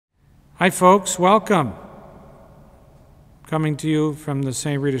Hi, folks. Welcome. Coming to you from the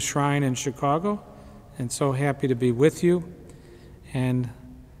St. Rita Shrine in Chicago, and so happy to be with you. And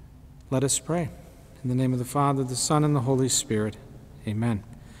let us pray. In the name of the Father, the Son, and the Holy Spirit. Amen.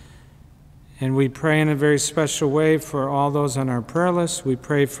 And we pray in a very special way for all those on our prayer list. We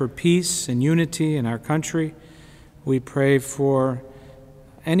pray for peace and unity in our country. We pray for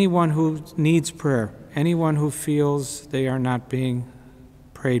anyone who needs prayer, anyone who feels they are not being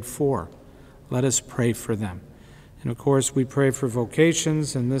prayed for. Let us pray for them. And of course, we pray for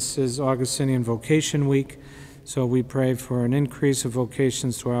vocations, and this is Augustinian Vocation Week, so we pray for an increase of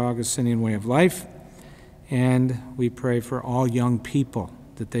vocations to our Augustinian way of life, and we pray for all young people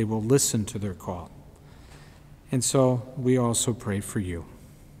that they will listen to their call. And so we also pray for you.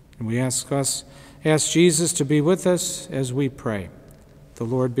 And we ask Jesus to be with us as we pray. The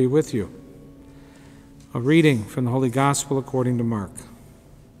Lord be with you. A reading from the Holy Gospel according to Mark.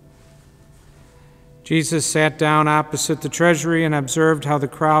 Jesus sat down opposite the treasury and observed how the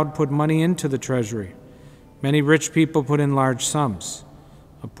crowd put money into the treasury. Many rich people put in large sums.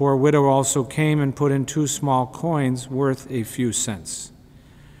 A poor widow also came and put in 2 small coins worth a few cents.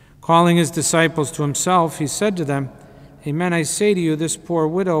 Calling his disciples to himself, he said to them, "Amen, I say to you, this poor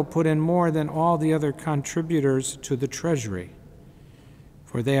widow put in more than all the other contributors to the treasury.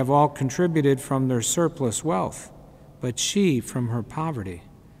 For they have all contributed from their surplus wealth, but she, from her poverty,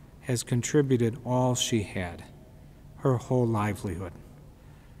 has contributed all she had, her whole livelihood."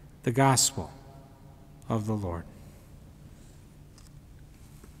 The Gospel of the Lord.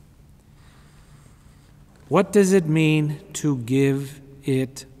 What does it mean to give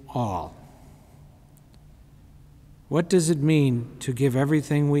it all? What does it mean to give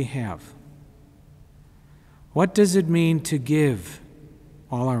everything we have? What does it mean to give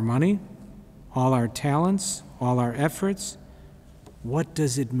all our money, all our talents, all our efforts? What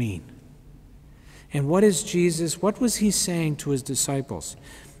does it mean? And what was he saying to his disciples?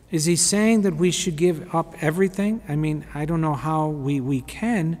 Is he saying that we should give up everything? I mean, I don't know how we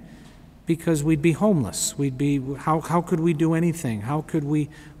can, because we'd be homeless. How could we do anything? How could we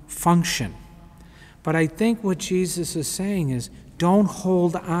function? But I think what Jesus is saying is, don't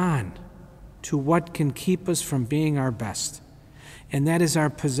hold on to what can keep us from being our best. And that is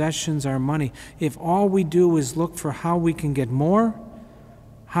our possessions, our money. If all we do is look for how we can get more,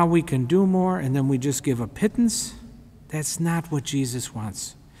 how we can do more, and then we just give a pittance, that's not what Jesus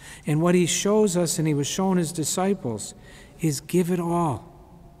wants. And what he shows us, and he was showing his disciples, is give it all.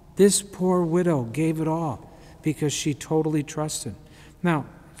 This poor widow gave it all because she totally trusted. Now,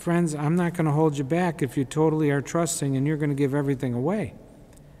 friends, I'm not going to hold you back if you totally are trusting and you're going to give everything away.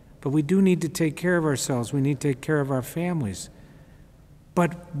 But we do need to take care of ourselves. We need to take care of our families.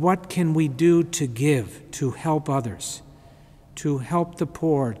 But what can we do to give, to help others, to help the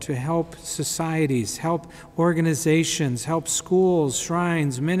poor, to help societies, help organizations, help schools,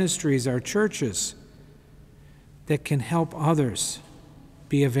 shrines, ministries, our churches that can help others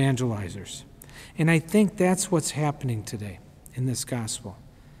be evangelizers? And I think that's what's happening today in this gospel.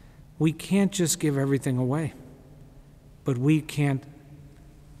 We can't just give everything away, but we can't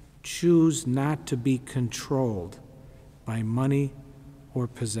choose not to be controlled by money or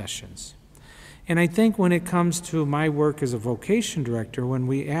possessions. And I think when it comes to my work as a vocation director, when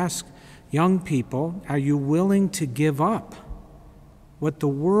we ask young people, are you willing to give up what the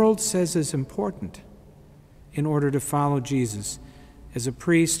world says is important in order to follow Jesus as a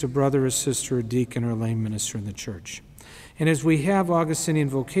priest, a brother, a sister, a deacon, or a lay minister in the church? And as we have Augustinian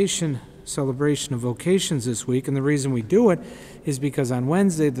Vocation, celebration of vocations this week, and the reason we do it is because on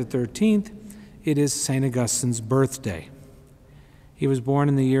Wednesday the 13th, it is St. Augustine's birthday. He was born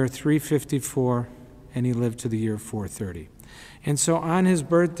in the year 354, and he lived to the year 430. And so on his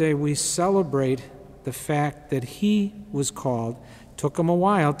birthday, we celebrate the fact that he was called. Took him a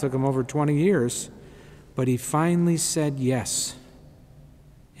while, took him over 20 years, but he finally said yes.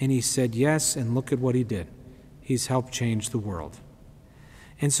 And he said yes, and look at what he did. He's helped change the world.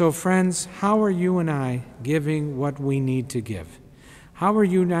 And so, friends, how are you and I giving what we need to give? How are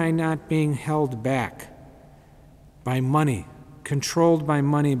you and I not being held back by money, controlled by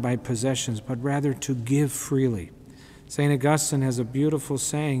money, by possessions, but rather to give freely? St. Augustine has a beautiful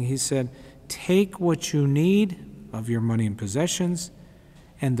saying. He said, take what you need of your money and possessions,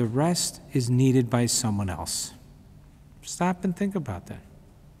 and the rest is needed by someone else. Stop and think about that.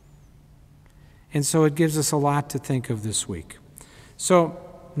 And so it gives us a lot to think of this week. So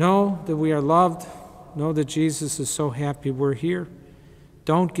know that we are loved. Know that Jesus is so happy we're here.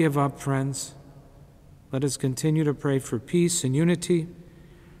 Don't give up, friends. Let us continue to pray for peace and unity.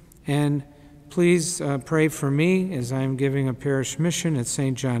 And please pray for me as I am giving a parish mission at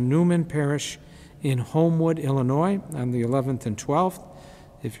St. John Newman Parish in Homewood, Illinois on the 11th and 12th.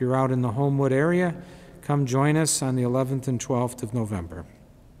 If you're out in the Homewood area, come join us on the 11th and 12th of November.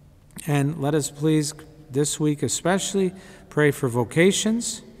 And let us please, this week especially, pray for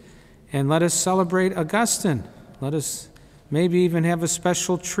vocations, and let us celebrate Augustine. Let us maybe even have a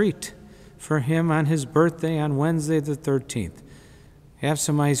special treat for him on his birthday on Wednesday the 13th. Have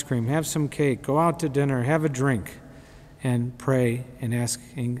some ice cream, have some cake, go out to dinner, have a drink, and pray and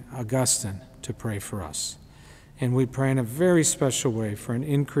asking Augustine to pray for us. And we pray in a very special way for an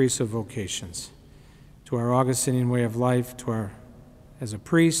increase of vocations to our Augustinian way of life, to our, as a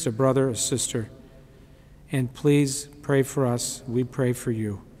priest, a brother, a sister. And please pray for us. We pray for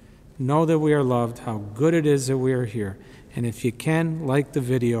you. Know that we are loved, how good it is that we are here. And if you can, like the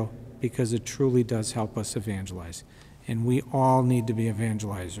video, because it truly does help us evangelize. And we all need to be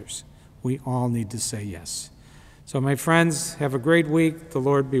evangelizers. We all need to say yes. So my friends, have a great week. The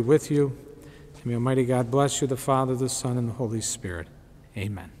Lord be with you. And may Almighty God bless you, the Father, the Son, and the Holy Spirit.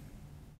 Amen.